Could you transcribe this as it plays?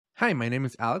Hi, my name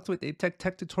is Alex with ATech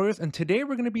Tech Tutorials, and today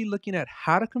we're going to be looking at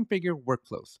how to configure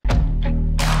workflows.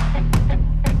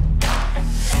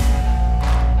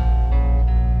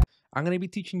 I'm going to be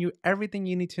teaching you everything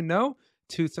you need to know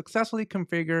to successfully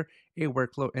configure a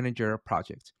workflow in a Jira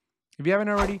project. If you haven't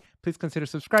already, please consider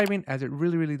subscribing as it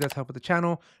really does help with the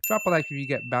channel. Drop a like if you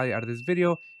get value out of this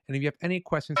video, and if you have any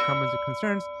questions, comments, or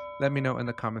concerns, let me know in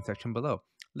the comment section below.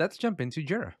 Let's jump into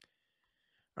Jira.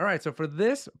 All right, so for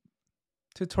this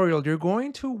tutorial, you're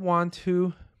going to want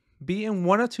to be in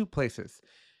one of two places.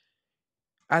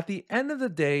 At the end of the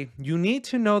day, you need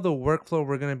to know the workflow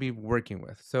we're going to be working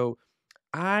with. So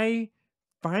I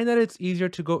find that it's easier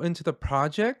to go into the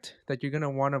project that you're going to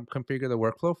want to configure the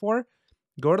workflow for,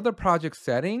 go to the project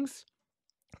settings,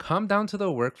 come down to the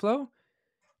workflow,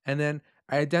 and then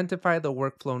identify the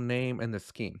workflow name and the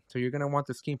scheme. So you're going to want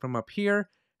the scheme from up here,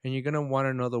 and you're going to want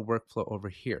to know the workflow over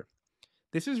here.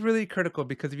 This is really critical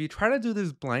because if you try to do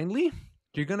this blindly,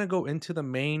 you're going to go into the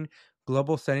main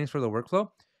global settings for the workflow,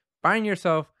 find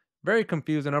yourself very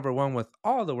confused and overwhelmed with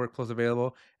all the workflows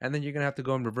available, and then you're going to have to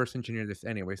go and reverse engineer this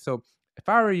anyway. So if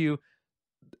I were you,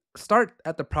 start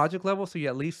at the project level so you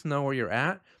at least know where you're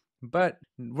at, but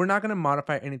we're not going to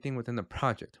modify anything within the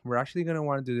project. We're actually going to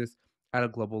want to do this at a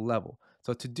global level.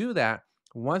 So to do that,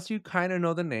 once you kind of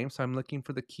know the name, so I'm looking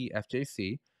for the key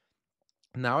FJC,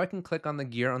 now I can click on the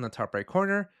gear on the top right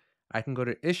corner. I can go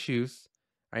to issues.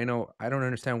 I know I don't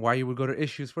understand why you would go to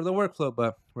issues for the workflow,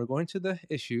 but we're going to the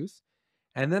issues.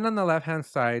 And then on the left-hand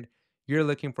side, you're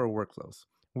looking for workflows.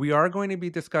 We are going to be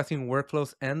discussing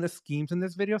workflows and the schemes in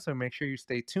this video, so make sure you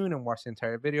stay tuned and watch the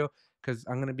entire video because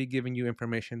I'm going to be giving you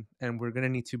information and we're going to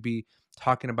need to be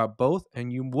talking about both,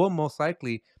 and you will most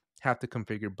likely have to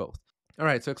configure both. All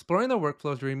right, so exploring the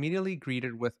workflows, you're immediately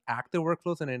greeted with active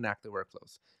workflows and inactive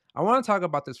workflows. I want to talk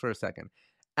about this for a second.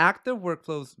 Active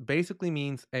workflows basically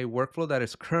means a workflow that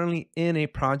is currently in a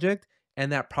project and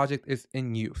that project is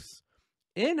in use.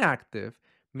 Inactive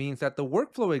means that the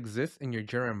workflow exists in your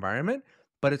Jira environment,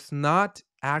 but it's not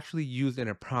actually used in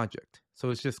a project. So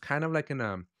it's just kind of like in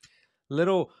a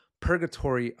little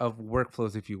purgatory of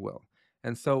workflows, if you will.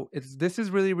 And so this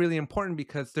is really important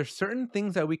because there's certain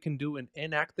things that we can do in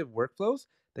inactive workflows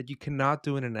that you cannot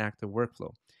do in an active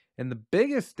workflow. And the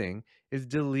biggest thing is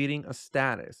deleting a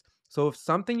status. So if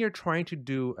something you're trying to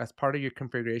do as part of your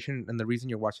configuration, and the reason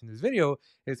you're watching this video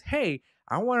is, hey,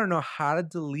 I want to know how to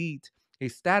delete a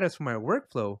status from my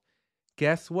workflow,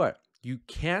 guess what? You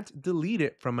can't delete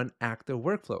it from an active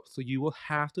workflow. So you will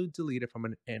have to delete it from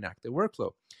an inactive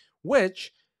workflow,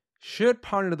 which should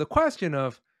ponder the question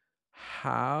of,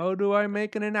 how do I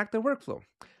make an inactive workflow?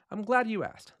 I'm glad you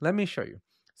asked. Let me show you.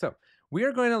 So we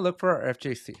are going to look for our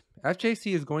FJC.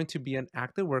 FJC is going to be an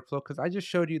active workflow because I just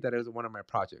showed you that it was one of my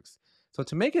projects. So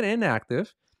to make it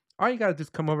inactive, all you got to do is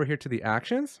come over here to the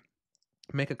actions,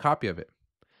 make a copy of it.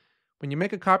 When you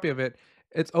make a copy of it,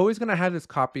 it's always going to have this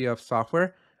copy of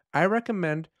software. I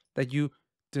recommend that you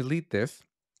delete this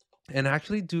and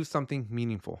actually do something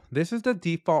meaningful. This is the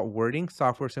default wording,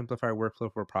 software simplified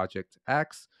workflow for project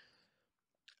X.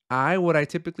 What I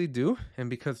typically do, and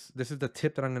because this is the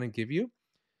tip that I'm going to give you,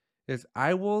 is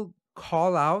I will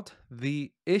call out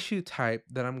the issue type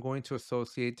that I'm going to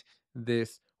associate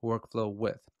this workflow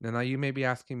with. And now you may be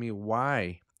asking me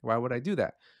why? Why would I do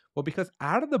that? Well, because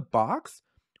out of the box,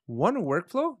 one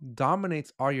workflow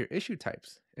dominates all your issue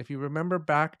types. If you remember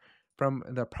back from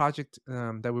the project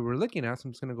that we were looking at, so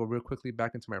I'm just going to go real quickly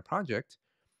back into my project.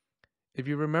 If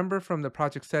you remember from the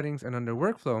project settings and under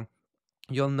workflow,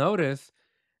 you'll notice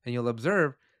and you'll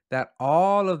observe that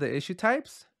all of the issue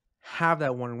types have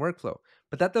that one workflow.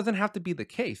 But that doesn't have to be the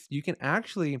case. You can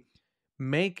actually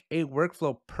make a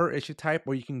workflow per issue type,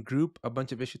 or you can group a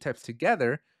bunch of issue types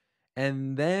together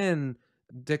and then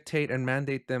dictate and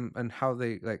mandate them and how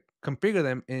they configure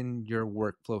them in your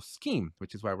workflow scheme,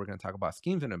 which is why we're going to talk about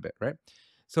schemes in a bit, right?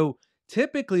 So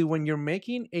typically when you're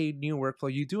making a new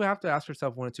workflow, you do have to ask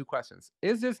yourself one of two questions.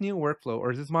 Is this new workflow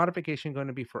or is this modification going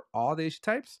to be for all the issue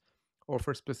types or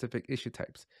for specific issue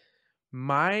types?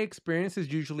 My experience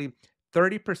is usually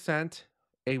 30%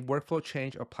 a workflow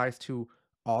change applies to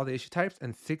all the issue types,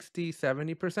 and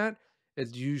 60-70%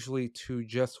 is usually to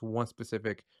just one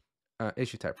specific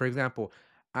issue type. For example,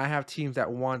 I have teams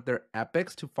that want their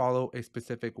epics to follow a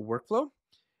specific workflow,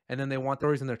 and then they want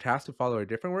stories in their tasks to follow a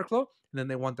different workflow, and then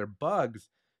they want their bugs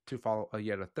to follow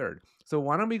yet a third. So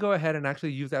why don't we go ahead and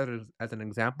actually use that as an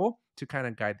example to kind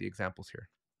of guide the examples here.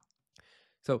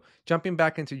 So jumping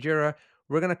back into Jira,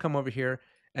 we're going to come over here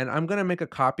and I'm going to make a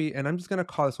copy, and I'm just going to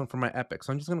call this one for my epic.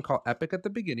 So I'm just going to call epic at the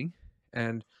beginning,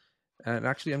 and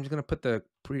actually I'm just going to put the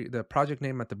project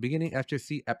name at the beginning,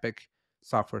 FJC epic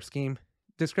software scheme,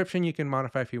 description you can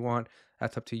modify if you want.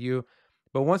 That's up to you.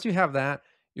 But once you have that,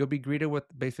 you'll be greeted with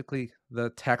basically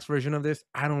the text version of this.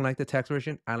 I don't like the text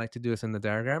version. I like to do this in the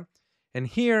diagram. And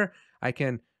here I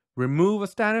can remove a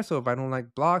status. So if I don't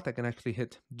like blocked, I can actually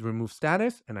hit remove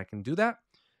status and I can do that.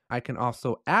 I can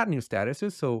also add new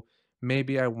statuses. So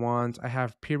maybe I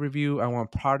have peer review. I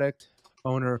want product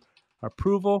owner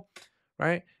approval,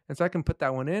 right? And so I can put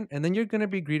that one in, and then you're going to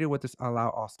be greeted with this allow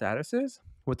all statuses.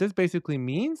 What this basically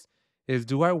means is,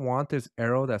 do I want this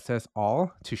arrow that says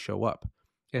all to show up?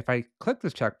 If I click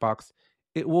this checkbox,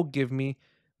 it will give me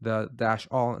the dash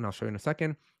all, and I'll show you in a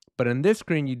second. But in this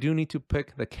screen, you do need to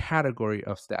pick the category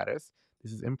of status.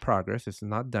 This is in progress. This is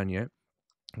not done yet.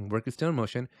 Work is still in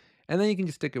motion. And then you can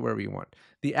just stick it wherever you want.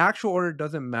 The actual order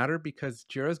doesn't matter because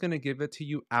Jira is going to give it to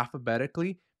you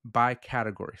alphabetically by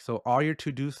category. So all your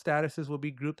to-do statuses will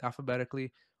be grouped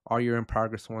alphabetically, all your in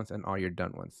progress ones, and all your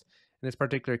done ones. In this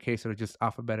particular case, it'll just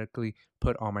alphabetically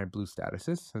put all my blue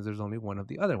statuses since there's only one of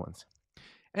the other ones.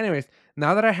 Anyways,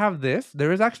 now that I have this,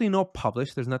 there is actually no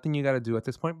publish. There's nothing you got to do at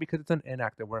this point because it's an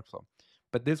inactive workflow.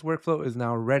 But this workflow is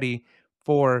now ready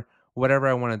for whatever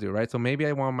I want to do, right? So maybe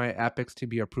I want my epics to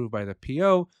be approved by the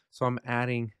PO, so I'm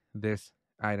adding this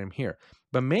item here.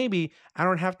 But maybe I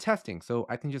don't have testing, so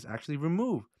I can just actually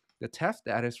remove the test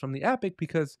status from the epic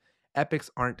because epics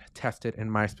aren't tested in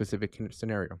my specific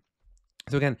scenario.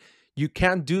 So again, you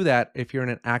can't do that if you're in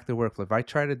an active workflow. If I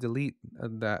try to delete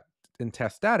that in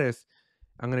test status,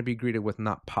 I'm going to be greeted with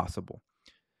not possible.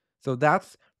 So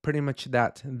that's pretty much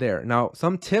that there. Now,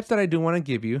 some tips that I do want to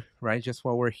give you, right, just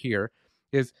while we're here,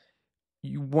 is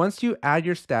once you add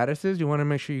your statuses, you want to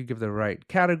make sure you give the right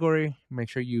category. Make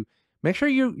sure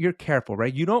you're careful,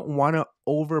 right? You don't want to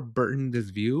overburden this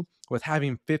view with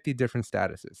having 50 different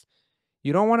statuses.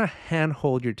 You don't want to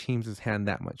handhold your team's hand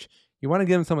that much. You want to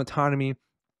give them some autonomy.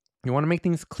 You want to make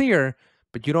things clear,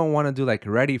 but you don't want to do like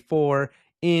ready for,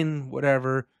 in,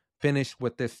 whatever, finish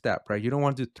with this step, right? You don't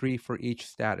want to do 3 for each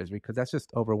status because that's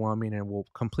just overwhelming and will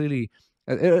completely,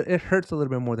 it hurts a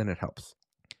little bit more than it helps.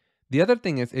 The other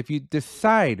thing is, if you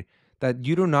decide that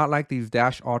you do not like these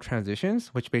dash all transitions,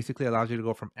 which basically allows you to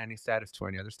go from any status to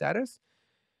any other status,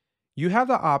 you have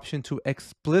the option to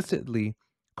explicitly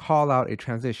call out a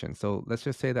transition. So let's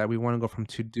just say that we want to go from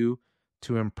to do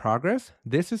to in progress.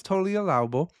 This is totally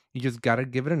allowable. You just got to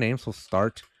give it a name. So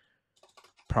start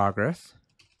progress,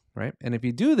 right? And if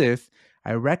you do this,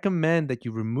 I recommend that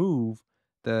you remove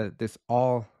this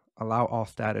allow all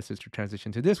statuses to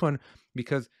transition to this one,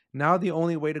 because now the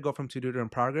only way to go from to do to in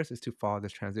progress is to follow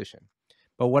this transition.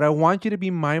 But what I want you to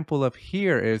be mindful of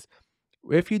here is,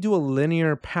 if you do a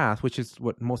linear path, which is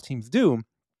what most teams do,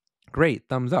 great,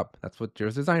 thumbs up. That's what Jira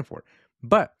is designed for.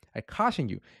 But I caution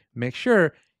you, make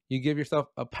sure you give yourself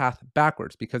a path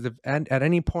backwards, because if at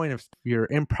any point if your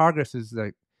in progress is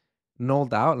like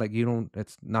nulled out, like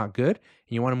it's not good, and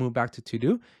you want to move back to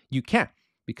do, you can't,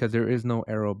 because there is no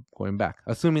arrow going back,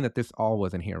 assuming that this all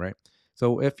wasn't here, right?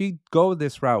 So if you go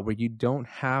this route where you don't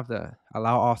have the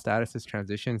allow all statuses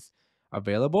transitions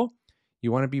available,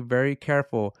 you want to be very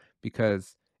careful,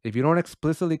 because if you don't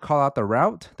explicitly call out the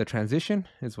route, the transition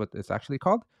is what it's actually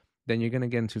called, then you're going to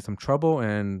get into some trouble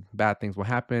and bad things will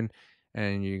happen,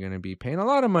 and you're going to be paying a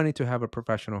lot of money to have a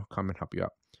professional come and help you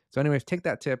out. So anyways, take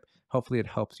that tip. Hopefully it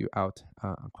helps you out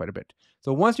quite a bit.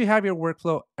 So once you have your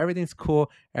workflow, everything's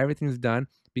cool, everything's done.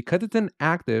 Because it's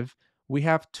inactive, we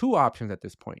have 2 options at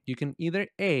this point. You can either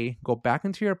A, go back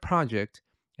into your project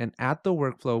and add the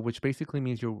workflow, which basically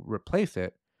means you'll replace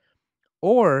it.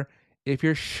 Or if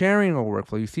you're sharing a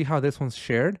workflow, you see how this one's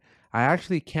shared? I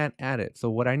actually can't add it. So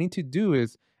what I need to do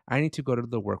is I need to go to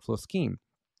the workflow scheme.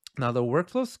 Now the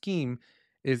workflow scheme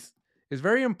is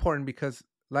very important, because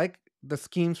like the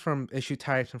schemes from issue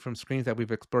types and from screens that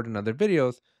we've explored in other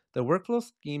videos, the workflow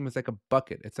scheme is like a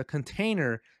bucket. It's a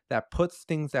container that puts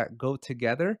things that go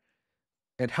together.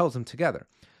 It holds them together.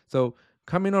 So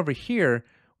coming over here,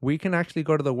 we can actually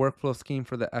go to the workflow scheme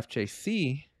for the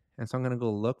FJC. And so I'm going to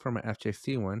go look for my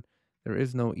FJC one. There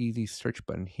is no easy search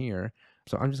button here.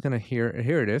 So I'm just going to here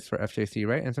it is for FJC,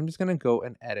 right? And so I'm just going to go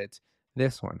and edit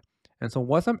this one. And so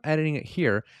once I'm editing it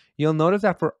here, you'll notice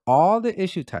that for all the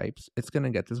issue types, it's going to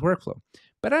get this workflow.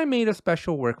 But I made a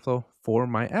special workflow for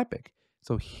my epic.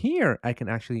 So here I can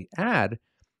actually add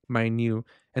my new,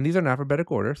 and these are in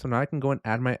alphabetical order. So now I can go and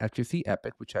add my FGC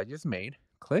epic, which I just made.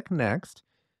 Click next,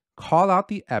 call out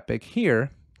the epic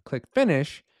here, click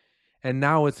finish, and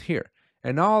now it's here.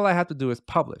 And all I have to do is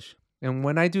publish. And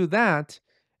when I do that,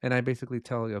 and I basically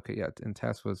tell you, okay, yeah, in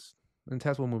test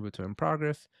we'll move it to in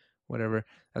progress, whatever.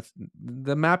 That's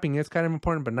the mapping is kind of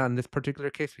important, but not in this particular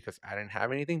case because I didn't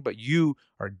have anything. But you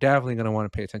are definitely going to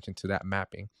want to pay attention to that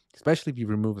mapping, especially if you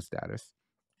remove a status.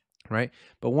 right?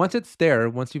 But once it's there,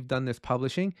 once you've done this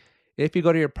publishing, if you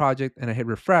go to your project and I hit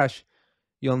refresh,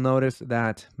 you'll notice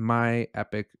that my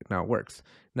Epic now works.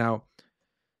 Now,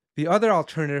 the other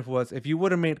alternative was if you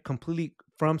would have made completely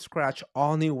from scratch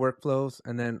all new workflows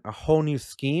and then a whole new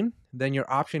scheme, then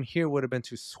your option here would have been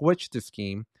to switch the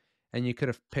scheme, and you could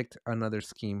have picked another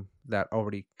scheme that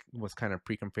already was kind of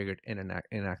pre-configured in an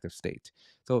inactive state.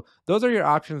 So those are your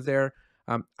options there.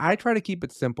 I try to keep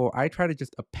it simple. I try to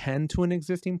just append to an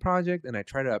existing project and I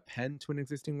try to append to an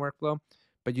existing workflow.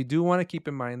 But you do want to keep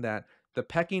in mind that the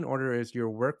pecking order is your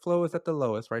workflow is at the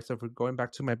lowest, right? So if we're going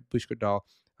back to my Bushka doll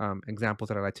examples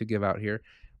that I like to give out here,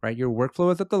 right? Your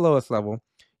workflow is at the lowest level.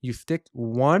 You stick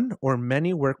one or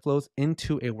many workflows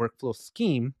into a workflow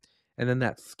scheme, and then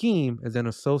that scheme is then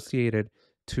associated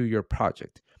to your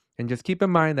project. And just keep in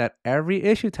mind that every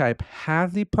issue type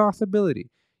has the possibility.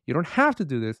 You don't have to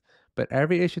do this, but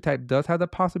every issue type does have the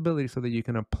possibility so that you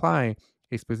can apply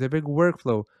a specific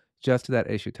workflow just to that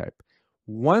issue type.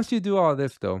 Once you do all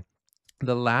this though,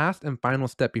 the last and final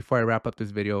step before I wrap up this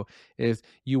video is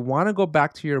you want to go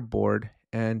back to your board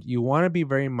and you want to be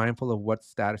very mindful of what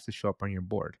statuses show up on your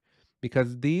board,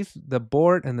 because the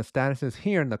board and the statuses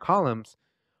here in the columns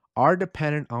are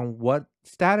dependent on what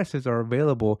statuses are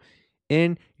available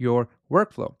in your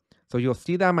workflow. So you'll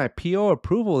see that my PO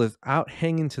approval is out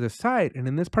hanging to the side. And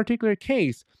in this particular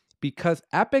case, because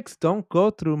epics don't go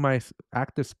through my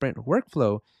active sprint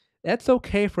workflow, it's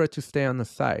okay for it to stay on the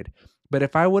side. But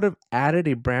if I would have added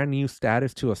a brand new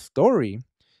status to a story,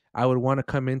 I would want to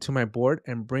come into my board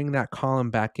and bring that column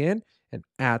back in and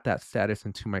add that status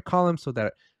into my column so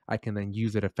that I can then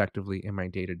use it effectively in my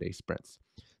day-to-day sprints.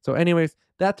 So anyways,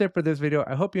 that's it for this video.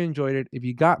 I hope you enjoyed it. If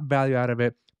you got value out of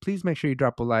it, please make sure you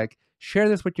drop a like, share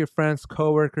this with your friends,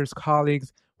 coworkers,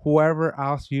 colleagues, whoever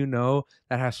else you know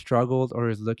that has struggled or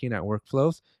is looking at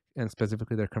workflows and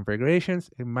specifically their configurations.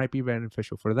 It might be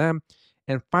beneficial for them.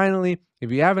 And finally,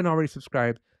 if you haven't already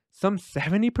subscribed, some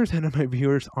 70% of my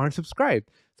viewers aren't subscribed.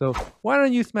 So why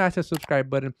don't you smash the subscribe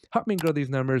button, help me grow these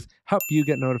numbers, help you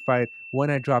get notified when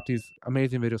I drop these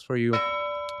amazing videos for you.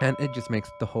 And it just makes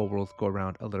the whole world go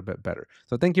around a little bit better.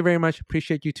 So thank you very much.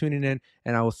 Appreciate you tuning in,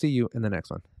 and I will see you in the next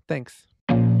one. Thanks.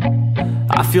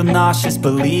 I feel nauseous,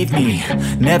 believe me.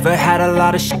 Never had a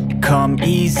lot of shit come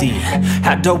easy.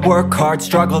 Had to work hard,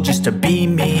 struggle just to be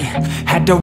me. Had to